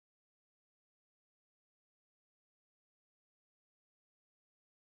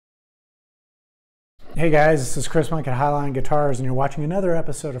Hey guys, this is Chris Monk at Highline Guitars, and you're watching another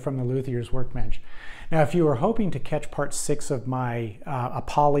episode of From the Luthier's Workbench. Now, if you were hoping to catch part 6 of my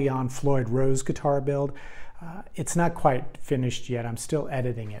Apollyon Floyd Rose guitar build, it's not quite finished yet. I'm still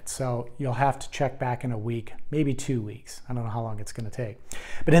editing it, so you'll have to check back in a week, maybe 2 weeks. I don't know how long it's going to take.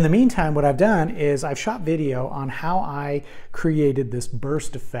 But in the meantime, what I've done is I've shot video on how I created this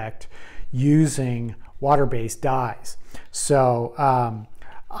burst effect using water-based dyes. So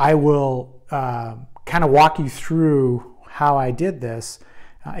I will kind of walk you through how I did this.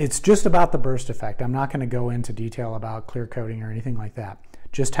 It's just about the burst effect. I'm not going to go into detail about clear coating or anything like that,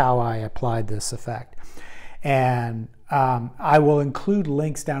 just how I applied this effect. And I will include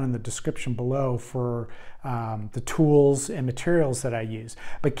links down in the description below for the tools and materials that I use.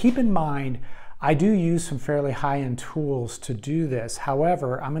 But keep in mind, I do use some fairly high-end tools to do this.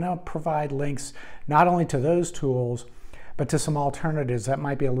 However, I'm going to provide links not only to those tools, but to some alternatives that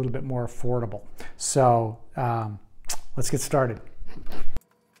might be a little bit more affordable. So let's get started.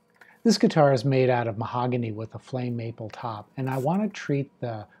 This guitar is made out of mahogany with a flame maple top, and I want to treat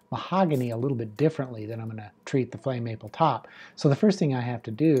the mahogany a little bit differently than I'm going to treat the flame maple top. So the first thing I have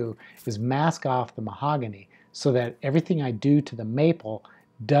to do is mask off the mahogany so that everything I do to the maple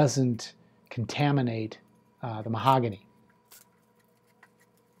doesn't contaminate the mahogany.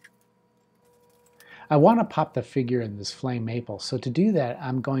 I want to pop the figure in this flame maple, so to do that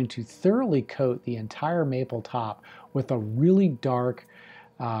I'm going to thoroughly coat the entire maple top with a really dark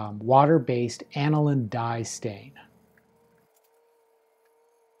water-based aniline dye stain.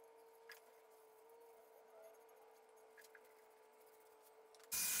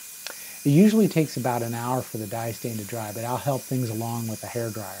 It usually takes about an hour for the dye stain to dry, but I'll help things along with a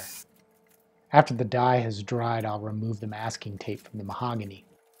hairdryer. After the dye has dried, I'll remove the masking tape from the mahogany.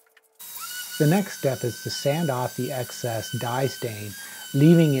 The next step is to sand off the excess dye stain,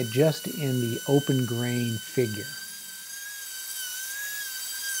 leaving it just in the open grain figure.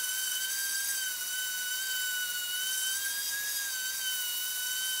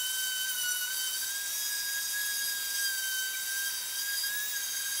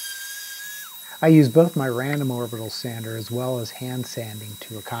 I use both my random orbital sander as well as hand sanding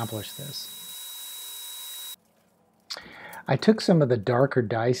to accomplish this. I took some of the darker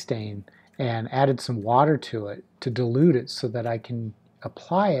dye stain and added some water to it to dilute it so that I can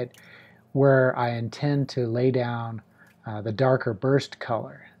apply it where I intend to lay down the darker burst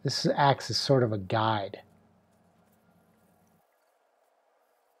color. This acts as sort of a guide.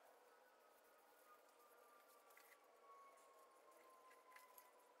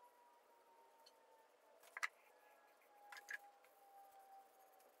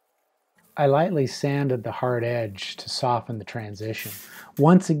 I lightly sanded the hard edge to soften the transition.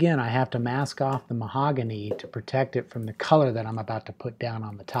 Once again, I have to mask off the mahogany to protect it from the color that I'm about to put down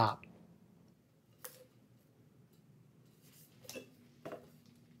on the top.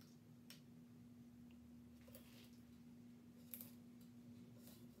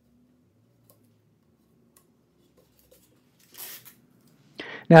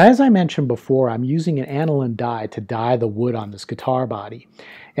 Now, as I mentioned before, I'm using an aniline dye to dye the wood on this guitar body.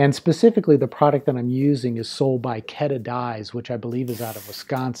 And specifically, the product that I'm using is sold by Keda Dyes, which I believe is out of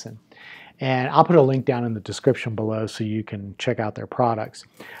Wisconsin. And I'll put a link down in the description below so you can check out their products.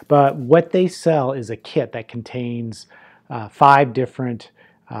 But what they sell is a kit that contains 5 different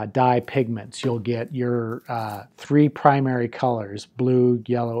dye pigments. You'll get your 3 primary colors, blue,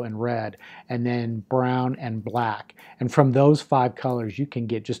 yellow, and red, and then brown and black. And from those 5 colors, you can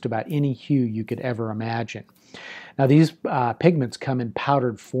get just about any hue you could ever imagine. Now, these pigments come in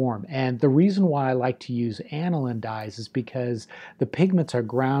powdered form, and the reason why I like to use aniline dyes is because the pigments are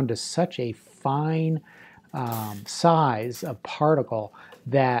ground to such a fine size of particle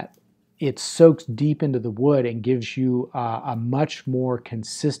that it soaks deep into the wood and gives you a much more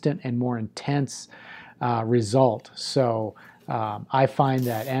consistent and more intense result. So I find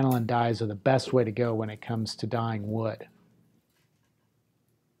that aniline dyes are the best way to go when it comes to dyeing wood.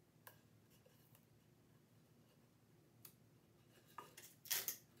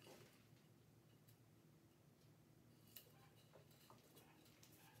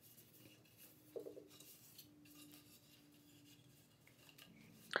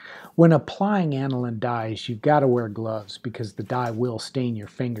 When applying aniline dyes, you've got to wear gloves because the dye will stain your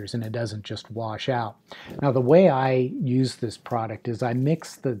fingers and it doesn't just wash out. Now, the way I use this product is I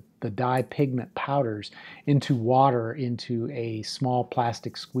mix the dye pigment powders into water into a small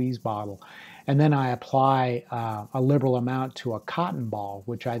plastic squeeze bottle, and then I apply a liberal amount to a cotton ball,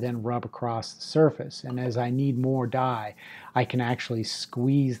 which I then rub across the surface. And as I need more dye, I can actually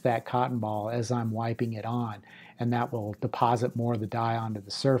squeeze that cotton ball as I'm wiping it on, and that will deposit more of the dye onto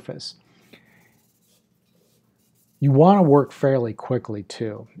the surface. You want to work fairly quickly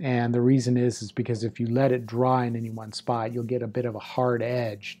too, and the reason is because if you let it dry in any one spot, you'll get a bit of a hard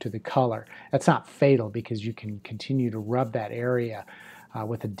edge to the color. That's not fatal because you can continue to rub that area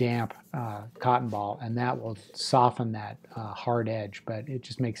with a damp cotton ball, and that will soften that hard edge, but it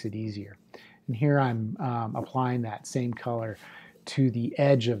just makes it easier. And here I'm applying that same color to the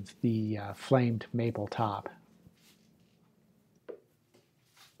edge of the flamed maple top.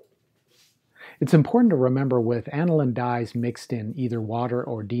 It's important to remember with aniline dyes mixed in either water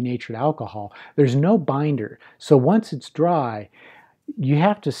or denatured alcohol, there's no binder. So once it's dry, you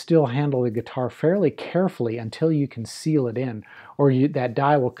have to still handle the guitar fairly carefully until you can seal it in, or that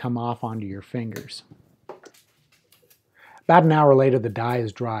dye will come off onto your fingers. About an hour later, the dye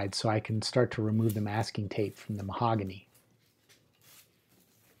is dried, so I can start to remove the masking tape from the mahogany.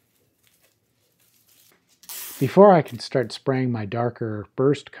 Before I can start spraying my darker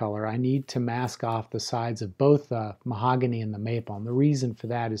burst color, I need to mask off the sides of both the mahogany and the maple. And the reason for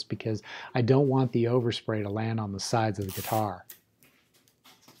that is because I don't want the overspray to land on the sides of the guitar.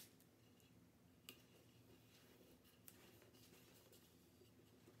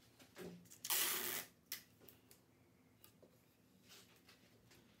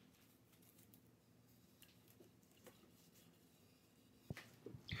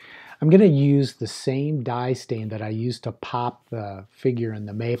 I'm going to use the same dye stain that I used to pop the figure in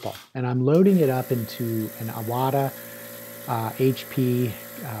the maple, and I'm loading it up into an Iwata HP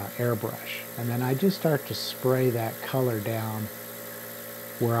airbrush, and then I just start to spray that color down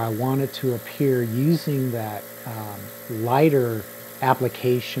where I want it to appear using that lighter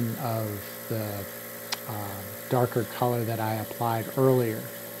application of the darker color that I applied earlier.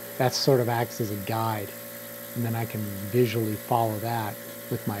 That sort of acts as a guide, and then I can visually follow that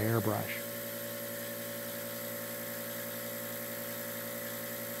with my airbrush.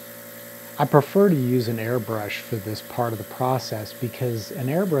 I prefer to use an airbrush for this part of the process because an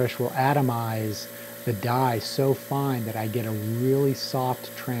airbrush will atomize the dye so fine that I get a really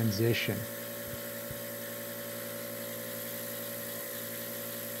soft transition.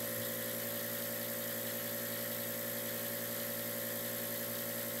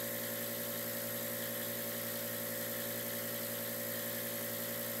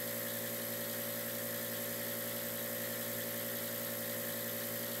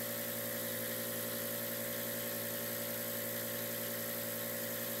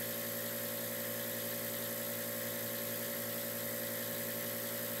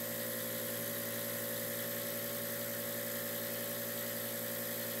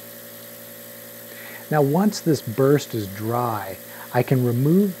 Now once this burst is dry, I can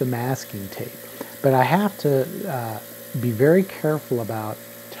remove the masking tape, but I have to be very careful about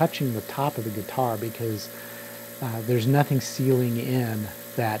touching the top of the guitar because there's nothing sealing in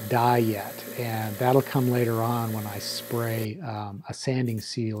that dye yet, and that'll come later on when I spray a sanding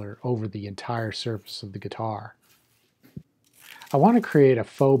sealer over the entire surface of the guitar. I want to create a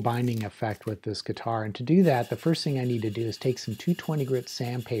faux binding effect with this guitar, and to do that, the first thing I need to do is take some 220 grit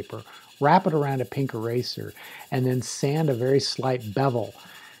sandpaper, wrap it around a pink eraser, and then sand a very slight bevel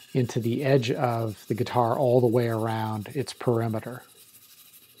into the edge of the guitar all the way around its perimeter.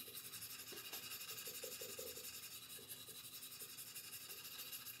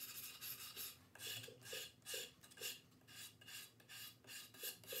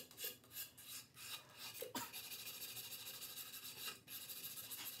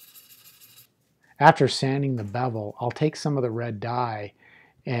 After sanding the bevel, I'll take some of the red dye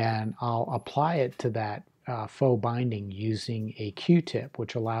and I'll apply it to that faux binding using a Q-tip,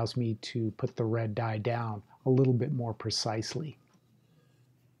 which allows me to put the red dye down a little bit more precisely.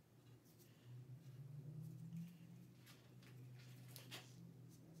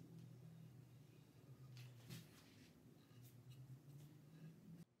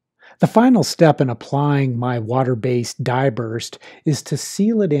 The final step in applying my water-based dye burst is to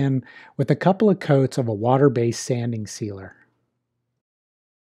seal it in with a couple of coats of a water-based sanding sealer.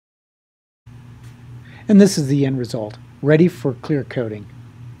 And this is the end result, ready for clear coating.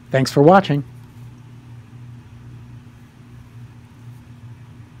 Thanks for watching.